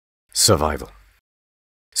Survival.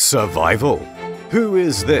 Survival? Who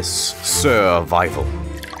is this Survival?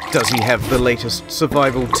 Does he have the latest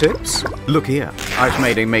survival tips? Look here, I've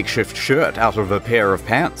made a makeshift shirt out of a pair of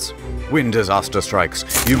pants. When disaster strikes,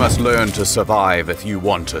 you must learn to survive if you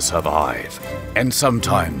want to survive. And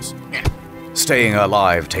sometimes, staying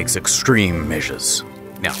alive takes extreme measures.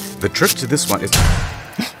 Now, the trick to this one is...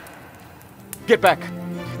 Get back!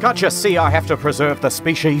 Can't you see I have to preserve the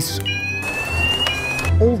species?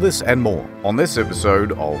 All this and more on this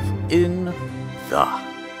episode of In the...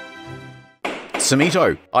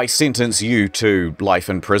 Samito, I sentence you to life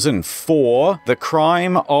in prison for the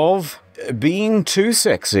crime of being too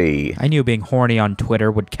sexy. I knew being horny on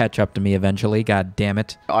Twitter would catch up to me eventually, god damn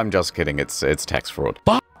it. I'm just kidding, it's tax fraud.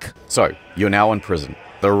 Fuck! So, you're now in prison.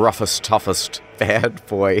 The roughest, toughest bad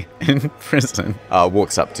boy in prison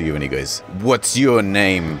walks up to you and he goes, "What's your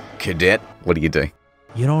name, cadet?" What do you do?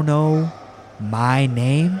 You don't know my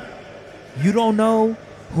name? You don't know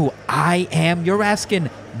who I am? You're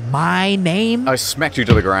asking my name? I smacked you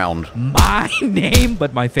to the ground. My name?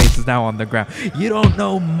 But my face is now on the ground. You don't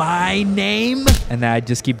know my name? And I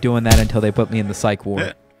just keep doing that until they put me in the psych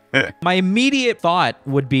ward. My immediate thought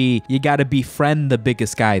would be, you gotta befriend the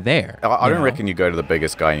biggest guy there. I don't reckon you go to the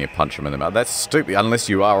biggest guy and you punch him in the mouth. That's stupid, unless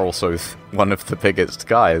you are also one of the biggest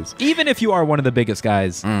guys. Even if you are one of the biggest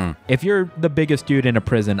guys, if you're the biggest dude in a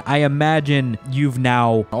prison, I imagine you've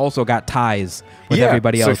now also got ties with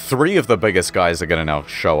everybody else. So 3 of the biggest guys are gonna now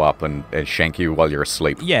show up and shank you while you're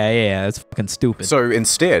asleep. Yeah, that's fucking stupid. So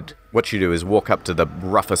instead, what you do is walk up to the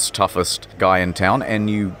roughest, toughest guy in town and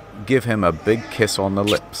you give him a big kiss on the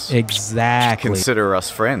lips. Exactly. Consider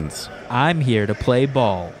us friends. I'm here to play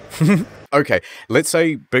ball. Okay, let's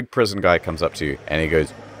say big prison guy comes up to you and he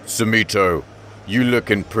goes, "Samito, you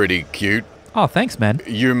looking pretty cute. Oh, thanks, man.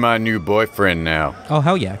 You're my new boyfriend now." Oh,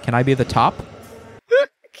 hell yeah. Can I be the top?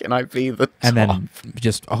 Can I be the top? And then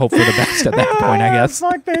just hope for the best at that point, I guess.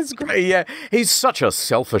 Like, that's great. Yeah, he's such a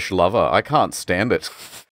selfish lover. I can't stand it.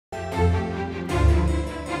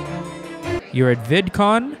 You're at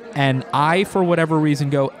VidCon, and I, for whatever reason,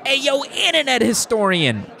 go, "Hey, yo, internet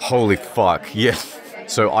historian!" Holy fuck, yeah.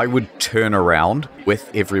 So I would turn around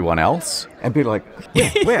with everyone else and be like,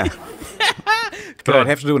 where? But I'd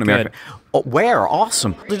have to do it in America. Oh, where?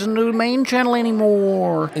 Awesome. They didn't do the main channel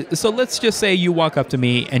anymore. So let's just say you walk up to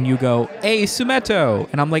me and you go, "Hey, Sumeto."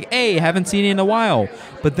 And I'm like, "Hey, haven't seen you in a while."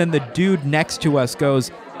 But then the dude next to us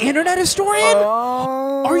goes, "Internet historian?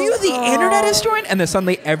 Are you the internet historian?" And then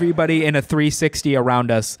suddenly everybody in a 360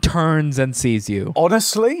 around us turns and sees you.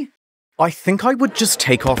 Honestly, I think I would just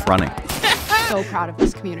take off running. So proud of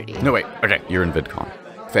this community. No, wait. Okay, you're in VidCon.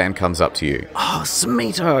 Fan comes up to you. "Oh,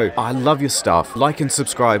 Samito, I love your stuff. Like and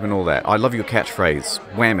subscribe and all that. I love your catchphrase.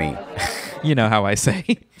 Whammy." You know how I say.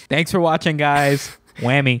 Thanks for watching, guys.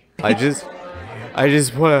 Whammy. I just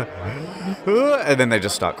wanna... And then they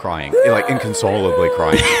just start crying. Like, inconsolably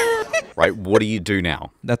crying. Right, what do you do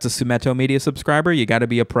now? That's a Sumeto Media subscriber. You gotta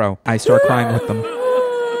be a pro. I start crying with them.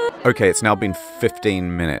 Okay, it's now been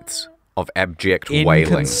 15 minutes of abject wailing.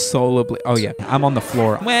 Inconsolably. Oh, yeah. I'm on the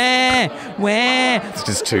floor. Wah, wah. It's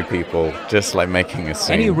just 2 people, just like making a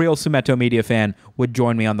scene. Any real Sumeto Media fan would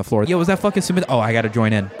join me on the floor. Yo, was that fucking Sumeto? Oh, I gotta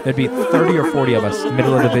join in. There'd be 30 or 40 of us,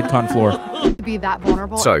 middle of the VidCon floor. To be that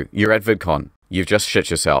vulnerable. So, you're at VidCon. You've just shit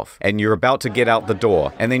yourself. And you're about to get out the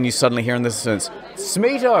door. And then you suddenly hear in this sense,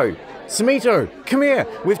 "Samito! Samito, come here.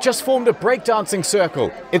 We've just formed a breakdancing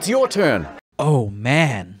circle. It's your turn." Oh,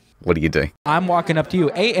 man. What do you do? I'm walking up to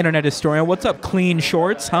you. "Hey, internet historian, what's up, clean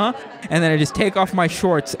shorts, huh?" And then I just take off my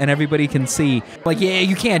shorts and everybody can see. Like, "Yeah,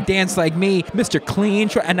 you can't dance like me, Mr. Clean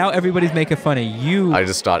Short." And now everybody's making fun of you. I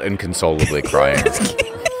just start inconsolably crying.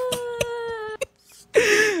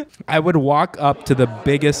 I would walk up to the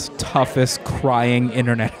biggest, toughest, crying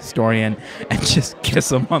internet historian and just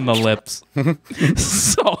kiss him on the lips.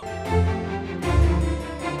 So...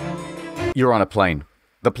 You're on a plane.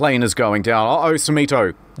 The plane is going down. Uh-oh,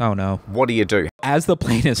 Samito. Oh, no. What do you do? As the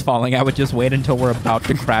plane is falling, I would just wait until we're about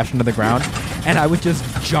to crash into the ground, and I would just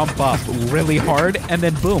jump up really hard, and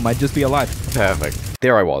then boom, I'd just be alive. Perfect.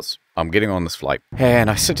 There I was. I'm getting on this flight, and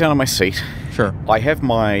I sit down on my seat. Sure. I have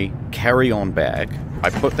my carry-on bag. I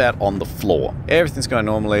put that on the floor. Everything's going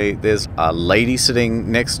normally. There's a lady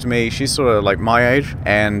sitting next to me. She's sort of like my age,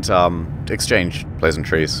 and exchange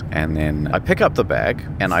pleasantries. And then I pick up the bag,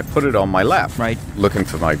 and I put it on my lap. Right. Looking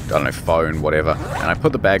for my, I don't know, phone, whatever. And I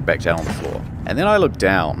put the bag back down on the floor. And then I look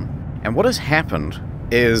down, and what has happened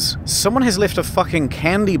is someone has left a fucking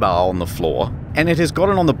candy bar on the floor, and it has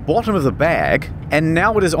gotten on the bottom of the bag, and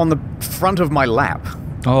now it is on the front of my lap.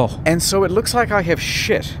 Oh. And so it looks like I have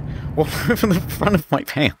shit all over the front of my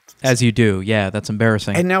pants. As you do. Yeah, that's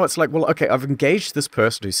embarrassing. And now it's like, well, okay, I've engaged this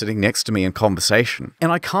person who's sitting next to me in conversation,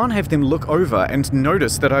 and I can't have them look over and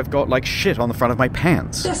notice that I've got, like, shit on the front of my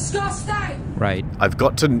pants. Disgusting! Right. I've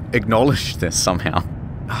got to acknowledge this somehow.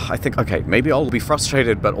 I think, okay, maybe I'll be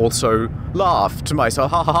frustrated, but also laugh to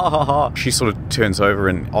myself, ha ha ha ha ha. She sort of turns over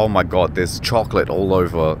and, oh my god, there's chocolate all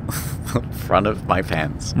over the front of my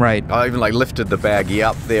pants. Right. I even, like, lifted the bag.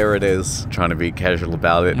 Yep, there it is. Trying to be casual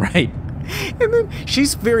about it. Right. And then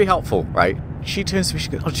she's very helpful, right? She turns to me, she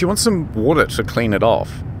goes, oh, do you want some water to clean it off?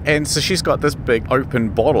 And so she's got this big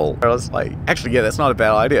open bottle. I was like, actually, yeah, that's not a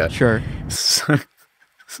bad idea. Sure.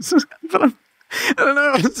 But I don't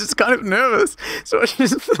know, I was just kind of nervous. So I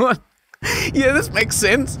just thought, yeah, this makes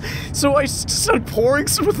sense. So I just started pouring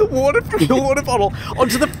some of the water from the water bottle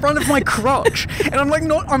onto the front of my crotch. And I'm like,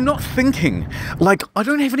 I'm not thinking. Like, I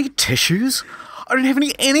don't have any tissues. I don't have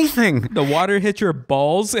anything. The water hit your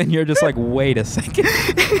balls and you're just like, wait a second.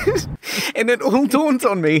 And it all dawned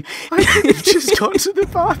on me. I could have just gone to the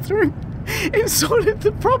bathroom and sorted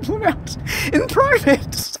the problem out in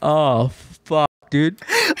private. Oh, fuck, dude.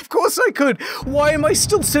 Of course I could. Why am I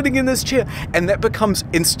still sitting in this chair? And that becomes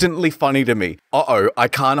instantly funny to me. Uh-oh, I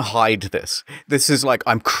can't hide this. This is like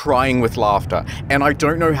I'm crying with laughter, and I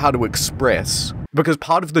don't know how to express, because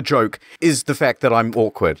part of the joke is the fact that I'm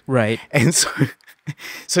awkward. Right. And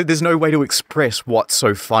so there's no way to express what's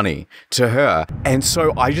so funny to her. And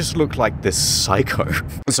so I just looked like this psycho.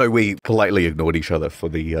 So we politely ignored each other for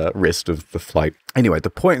the rest of the flight. Anyway, the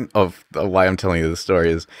point of why I'm telling you this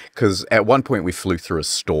story is because at one point we flew through a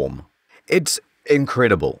storm. It's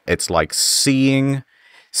incredible. It's like seeing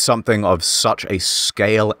something of such a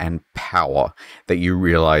scale and power that you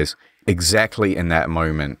realize exactly in that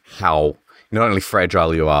moment how not only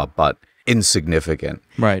fragile you are, but insignificant.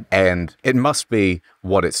 Right. And it must be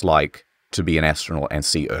what it's like to be an astronaut and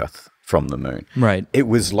see Earth from the moon. Right. It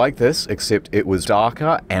was like this, except it was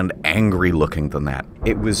darker and angry looking than that.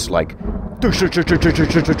 It was like... Yeah,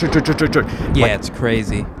 it's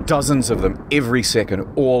crazy. Dozens of them every second,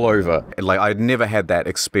 all over. Like, I'd never had that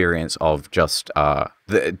experience of just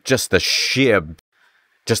the sheer...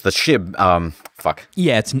 fuck.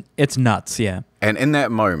 Yeah, it's nuts, yeah. And in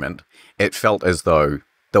that moment, it felt as though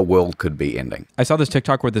the world could be ending. I saw this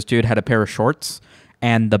TikTok where this dude had a pair of shorts,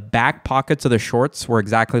 and the back pockets of the shorts were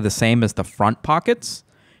exactly the same as the front pockets.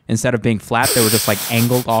 Instead of being flat, they were just like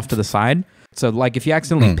angled off to the side. So like if you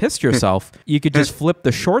accidentally pissed yourself, you could just flip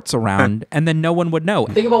the shorts around and then no one would know.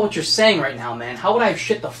 Think about what you're saying right now, man. How would I have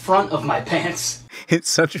shit the front of my pants? It's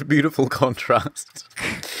such a beautiful contrast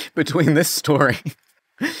between this story.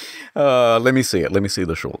 Let me see it. Let me see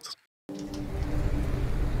the shorts.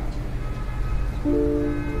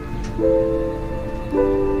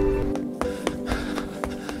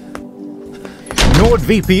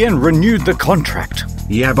 NordVPN renewed the contract.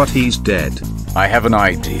 Yeah, but he's dead. I have an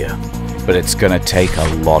idea, but it's gonna take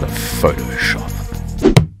a lot of Photoshop.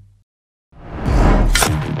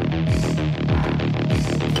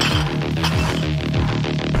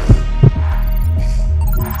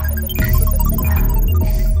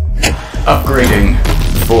 Upgrading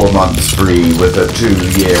 4 months free with a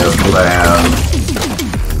 2-year plan.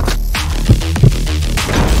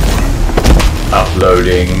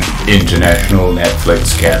 Uploading international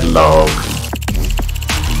Netflix catalog.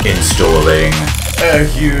 Installing a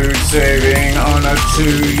huge saving on a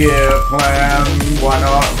 2-year plan. Why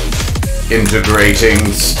not?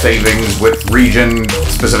 Integrating savings with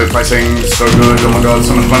region-specific pricing. So good. Oh my god,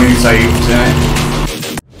 so much money saved.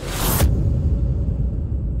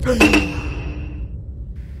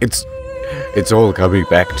 It's all coming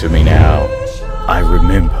back to me now. I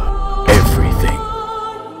remember everything.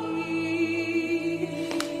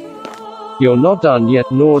 You're not done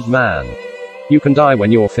yet, Nord man. You can die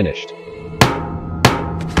when you're finished.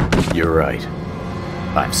 You're right.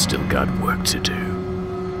 I've still got work to do.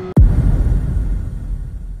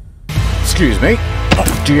 Excuse me.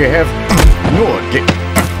 Do you have Nord?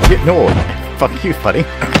 Get Nord. Fuck you, buddy.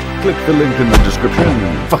 Click the link in the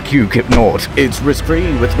description. Fuck you, Kip Nord. It's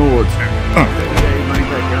risk-free with Nord.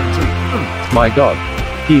 My god.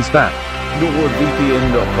 He's back.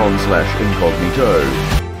 NordVPN.com/incognito.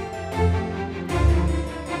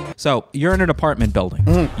 So you're in an apartment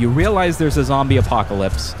building. You realize there's a zombie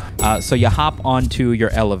apocalypse, so you hop onto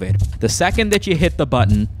your elevator. The second that you hit the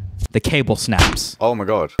button, the cable snaps. Oh my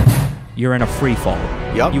god. You're in a free fall.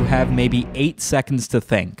 Yup. You have maybe 8 seconds to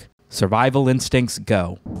think. Survival instincts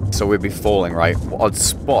go. So we'd be falling, right? I'd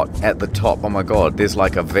spot at the top, oh my god, there's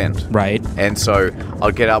like a vent. Right. And so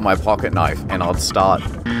I'd get out my pocket knife and I'd start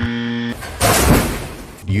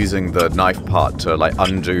using the knife part to like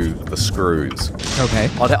undo the screws. Okay.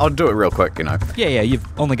 I'll do it real quick, you know. Yeah, you've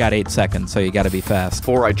only got 8 seconds, so you gotta be fast.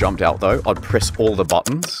 Before I jumped out though, I'd press all the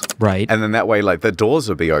buttons. Right. And then that way, like, the doors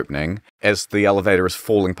would be opening as the elevator is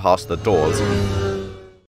falling past the doors.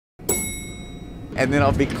 And then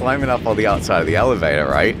I'll be climbing up on the outside of the elevator,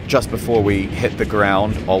 right? Just before we hit the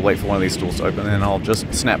ground, I'll wait for one of these doors to open, and then I'll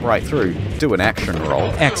just snap right through, do an action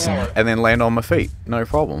roll. Excellent. And then land on my feet. No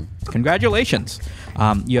problem. Congratulations.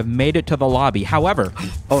 You have made it to the lobby. However,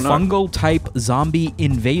 Oh, no. fungal-type zombie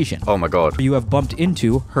invasion. Oh my god. You have bumped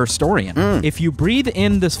into Herstoриan. If you breathe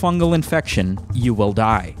in this fungal infection, you will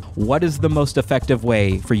die. What is the most effective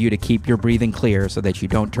way for you to keep your breathing clear so that you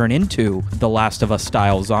don't turn into the Last of Us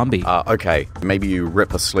style zombie? Okay, maybe you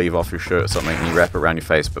rip a sleeve off your shirt or something and you wrap it around your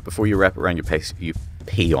face, but before you wrap it around your face, you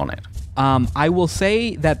pee on it. I will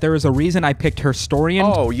say that there is a reason I picked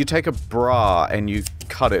Herstoриan. Oh, you take a bra and you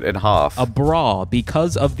cut it in half. A bra,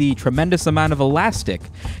 because of the tremendous amount of elastic,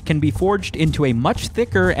 can be forged into a much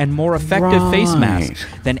thicker and more effective face mask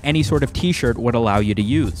than any sort of t-shirt would allow you to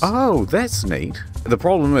use. Oh, that's neat. The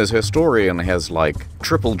problem is Herstoриan has like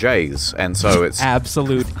triple J's, and so it's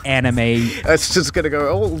Absolute anime. it's just gonna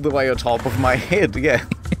go all the way on top of my head, yeah.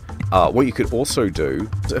 What you could also do,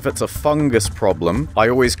 if it's a fungus problem, I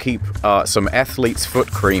always keep some athlete's foot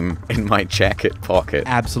cream in my jacket pocket.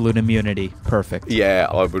 Absolute immunity. Perfect. Yeah,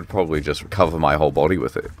 I would probably just cover my whole body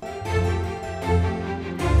with it.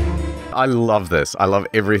 I love this. I love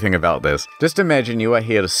everything about this. Just imagine you are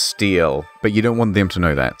here to steal, but you don't want them to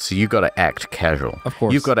know that, so you've got to act casual. Of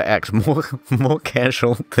course. You've got to act more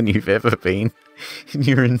casual than you've ever been in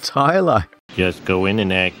your entire life. Just go in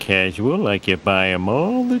and act casual like you buy them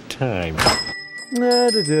all the time. Yeah,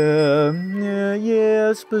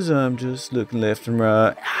 I suppose I'm just looking left and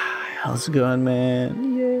right. How's it going,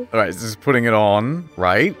 man? Yeah. Alright, just putting it on,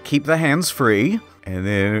 right? Keep the hands free. And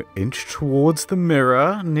then inch towards the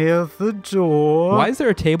mirror near the door. Why is there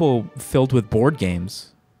a table filled with board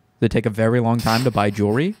games? Does it take a very long time to buy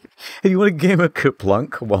jewelry? Hey, you want a game of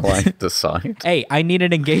Kaplunk while I decide? Hey, I need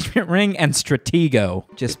an engagement ring and Stratego.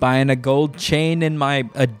 Just buying a gold chain and my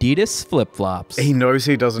Adidas flip-flops. He knows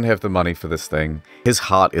he doesn't have the money for this thing. His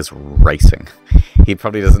heart is racing. He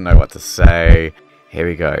probably doesn't know what to say. Here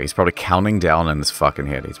we go. He's probably counting down in his fucking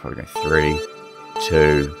head. He's probably going 3,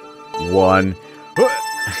 2, 1.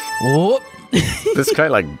 Whoop. This guy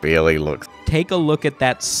like barely looks. Take a look at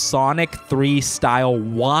that Sonic 3 style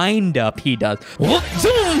wind up he does. Whoop,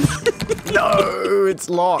 zoom. No, it's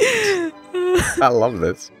locked. I love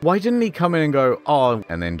this. Why didn't he come in and go, oh,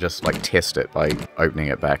 and then just like test it by opening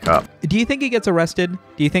it back up? Do you think he gets arrested?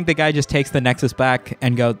 Do you think the guy just takes the Nexus back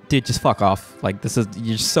and go, dude, just fuck off? Like, this is,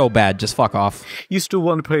 you're so bad, just fuck off. You still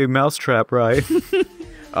want to play Mousetrap, right?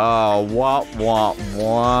 Oh,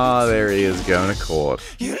 wah. There he is going to court.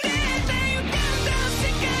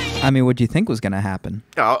 I mean, what do you think was going to happen?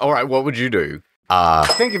 All right, what would you do?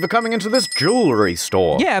 Thank you for coming into this jewelry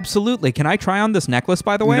store. Yeah, absolutely. Can I try on this necklace,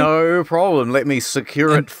 by the way? No problem. Let me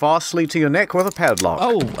secure it fastly to your neck with a padlock.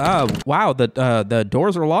 Oh, wow. The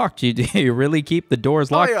doors are locked. You really keep the doors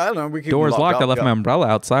locked? Oh, yeah, I know. We keep doors them locked. I up, left yeah. my umbrella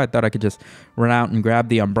outside. Thought I could just run out and grab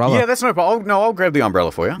the umbrella. Yeah, that's no problem. I'll grab the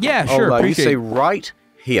umbrella for you. Yeah, sure. You Appreciate stay it. right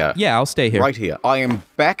here. Yeah, I'll stay here. Right here. I am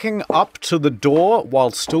backing up to the door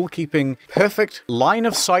while still keeping perfect line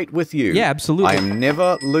of sight with you. Yeah, absolutely. I am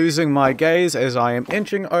never losing my gaze as I am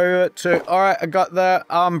inching over to... All right, I got the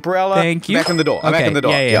umbrella. Thank you. Back in the door. I'm Okay, back in the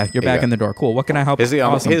door. Yeah. You're back in the door. Cool. What can I help? Here's the,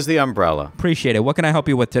 Awesome. here's the umbrella. Appreciate it. What can I help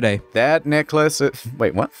you with today? That necklace...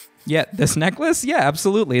 Wait, what? Yeah, this necklace? Yeah,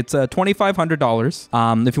 absolutely. It's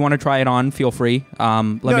 $2,500. If you want to try it on, feel free.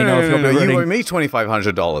 Let me know if you'll be You ready. owe me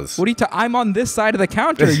 $2,500. What are you I'm on this side of the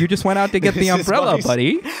counter. You just went out to get the This is umbrella, nice.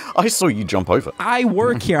 buddy. I saw you jump over. I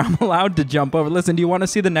work here. I'm allowed to jump over. Listen, do you want to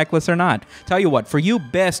see the necklace or not? Tell you what, for you,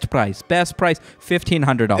 best price,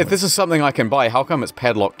 $1,500. If this is something I can buy, how come it's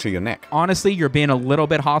padlocked to your neck? Honestly, you're being a little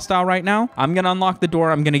bit hostile right now. I'm going to unlock the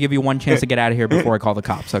door. I'm going to give you one chance to get out of here before I call the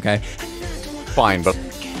cops, okay? Fine, but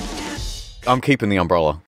I'm keeping the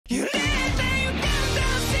umbrella.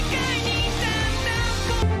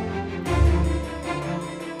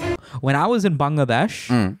 When I was in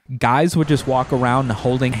Bangladesh, guys would just walk around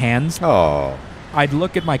holding hands. Oh. I'd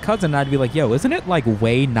look at my cousin and I'd be like, yo, isn't it like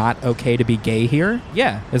way not okay to be gay here?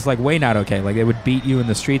 Yeah, it's like way not okay. Like they would beat you in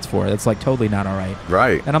the streets for it. It's like totally not all right.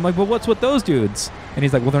 Right. And I'm like, well, what's with those dudes? And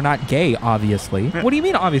he's like, well, they're not gay, obviously. What do you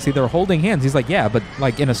mean, obviously? They're holding hands. He's like, yeah, but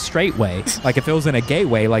like in a straight way. Like if it was in a gay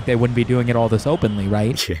way, like they wouldn't be doing it all this openly,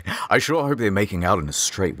 right? Yeah. I sure hope they're making out in a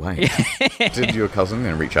straight way. Did your cousin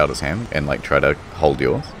then reach out his hand and like try to hold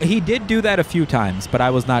yours? He did do that a few times, but I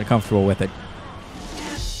was not comfortable with it.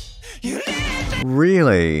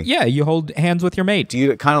 Really? Yeah, you hold hands with your mate. Do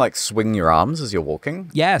you kind of like swing your arms as you're walking?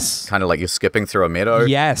 Yes. Kind of like you're skipping through a meadow?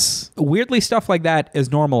 Yes. Weirdly, stuff like that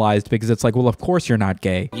is normalized because it's like, well, of course you're not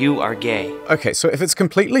gay. You are gay. Okay, so if it's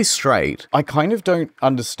completely straight, I kind of don't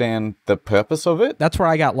understand the purpose of it. That's where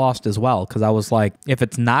I got lost as well, because I was like, if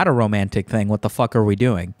it's not a romantic thing, what the fuck are we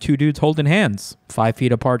doing? Two dudes holding hands, 5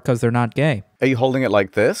 feet apart because they're not gay. Are you holding it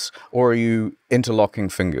like this, or are you interlocking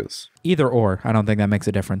fingers? Either or. I don't think that makes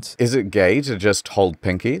a difference. Is it gay to just hold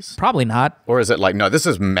pinkies? Probably not. Or is it like, no, this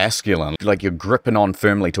is masculine, like you're gripping on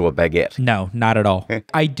firmly to a baguette? No, not at all.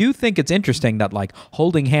 I do think it's interesting that like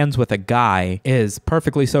holding hands with a guy is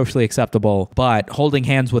perfectly socially acceptable, but holding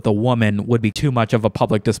hands with a woman would be too much of a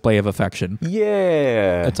public display of affection.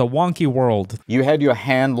 Yeah. It's a wonky world. You had your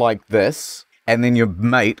hand like this, and then your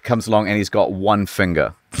mate comes along and he's got one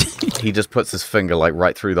finger. He just puts his finger like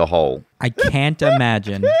right through the hole. I can't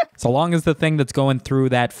imagine. So long as the thing that's going through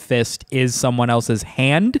that fist is someone else's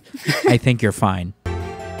hand, I think you're fine.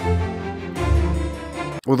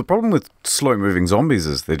 Well, the problem with slow-moving zombies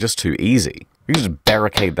is they're just too easy. You can just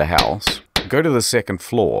barricade the house, go to the second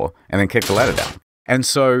floor, and then kick the ladder down. And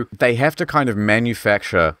so they have to kind of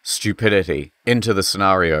manufacture stupidity into the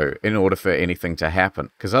scenario in order for anything to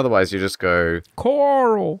happen. Because otherwise you just go,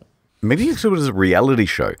 Coral. maybe you do it as a reality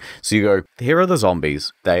show. So you go, here are the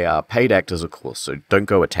zombies. They are paid actors, of course, so don't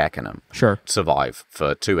go attacking them. Sure. Survive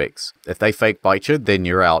for 2 weeks. If they fake bite you, then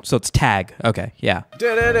you're out. So it's tag. Okay, yeah.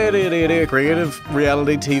 Creative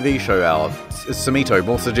reality TV show out. Samito,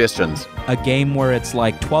 more suggestions. A game where it's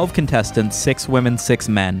like 12 contestants, 6 women, 6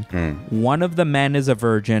 men. One of the men is a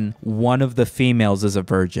virgin, one of the females is a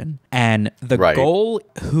virgin. And the goal,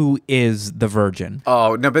 who is the virgin?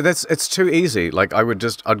 Oh, no, but it's too easy. Like,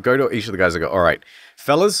 I'd go to each of the guys and go, all right,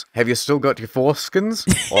 fellas, have you still got your foreskins?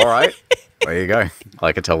 All right. There you go.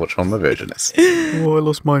 I can tell which one the virgin is. Oh, I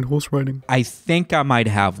lost mine horse riding. I think I might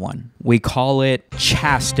have one. We call it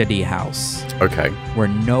Chastity House. Okay. Where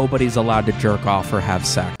nobody's allowed to jerk off or have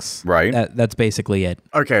sex. Right. That's basically it.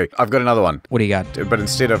 Okay, I've got another one. What do you got? But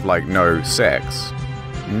instead of like no sex,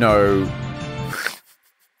 no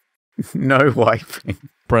wiping.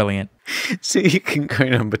 Brilliant. So you can go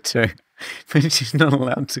number 2. But she's not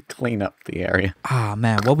allowed to clean up the area. Ah,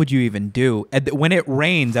 man, what would you even do? When it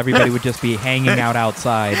rains, everybody would just be hanging out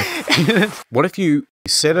outside. What if you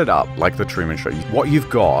set it up like the Truman Show? What you've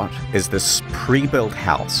got is this pre-built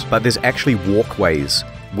house, but there's actually walkways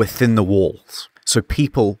within the walls. So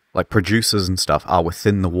people, like producers and stuff, are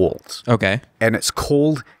within the walls. Okay. And it's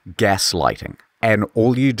called gaslighting. And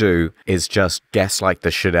all you do is just gaslight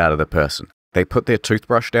the shit out of the person. They put their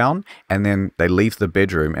toothbrush down and then they leave the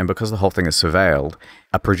bedroom. And because the whole thing is surveilled,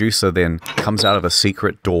 a producer then comes out of a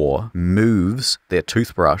secret door, moves their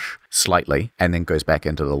toothbrush slightly, and then goes back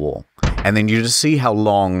into the wall. And then you just see how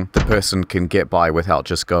long the person can get by without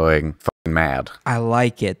just going fucking mad. I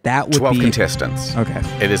like it. That would 12 be... contestants. Okay.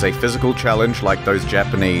 It is a physical challenge like those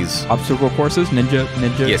Japanese... Obstacle courses? Ninja?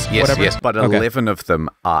 Whatever? But Okay. 11 of them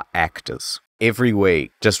are actors. Every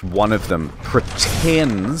week, just one of them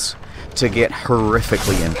pretends to get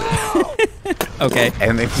horrifically injured. Okay.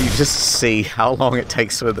 And then you just see how long it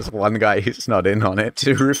takes for this one guy who's not in on it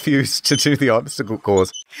to refuse to do the obstacle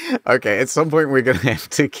course. Okay, at some point we're going to have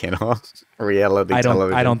to get off reality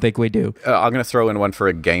television. I don't think we do. I'm going to throw in one for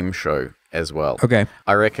a game show as well. Okay.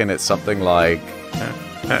 I reckon it's something like...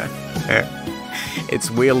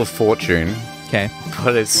 it's Wheel of Fortune. Okay.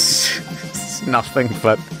 But it's nothing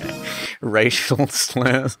but racial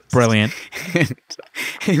slurs. Brilliant.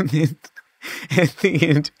 And then at the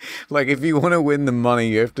end, like if you want to win the money,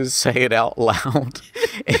 you have to say it out loud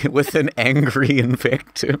with an angry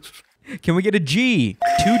invective. Can we get a G?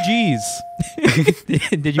 2 G's.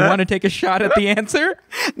 Did you want to take a shot at the answer?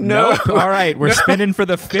 No. Nope. All right, we're spinning for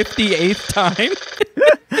the 58th time.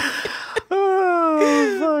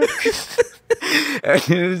 Oh, fuck.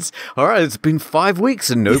 All right, it's been 5 weeks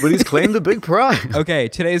and nobody's claimed the big prize. Okay,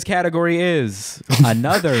 today's category is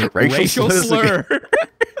another racial slur.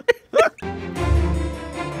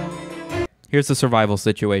 Here's the survival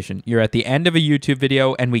situation. You're at the end of a YouTube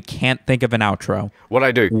video and we can't think of an outro. What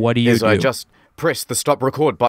I do What do you is do? I just press the stop record button.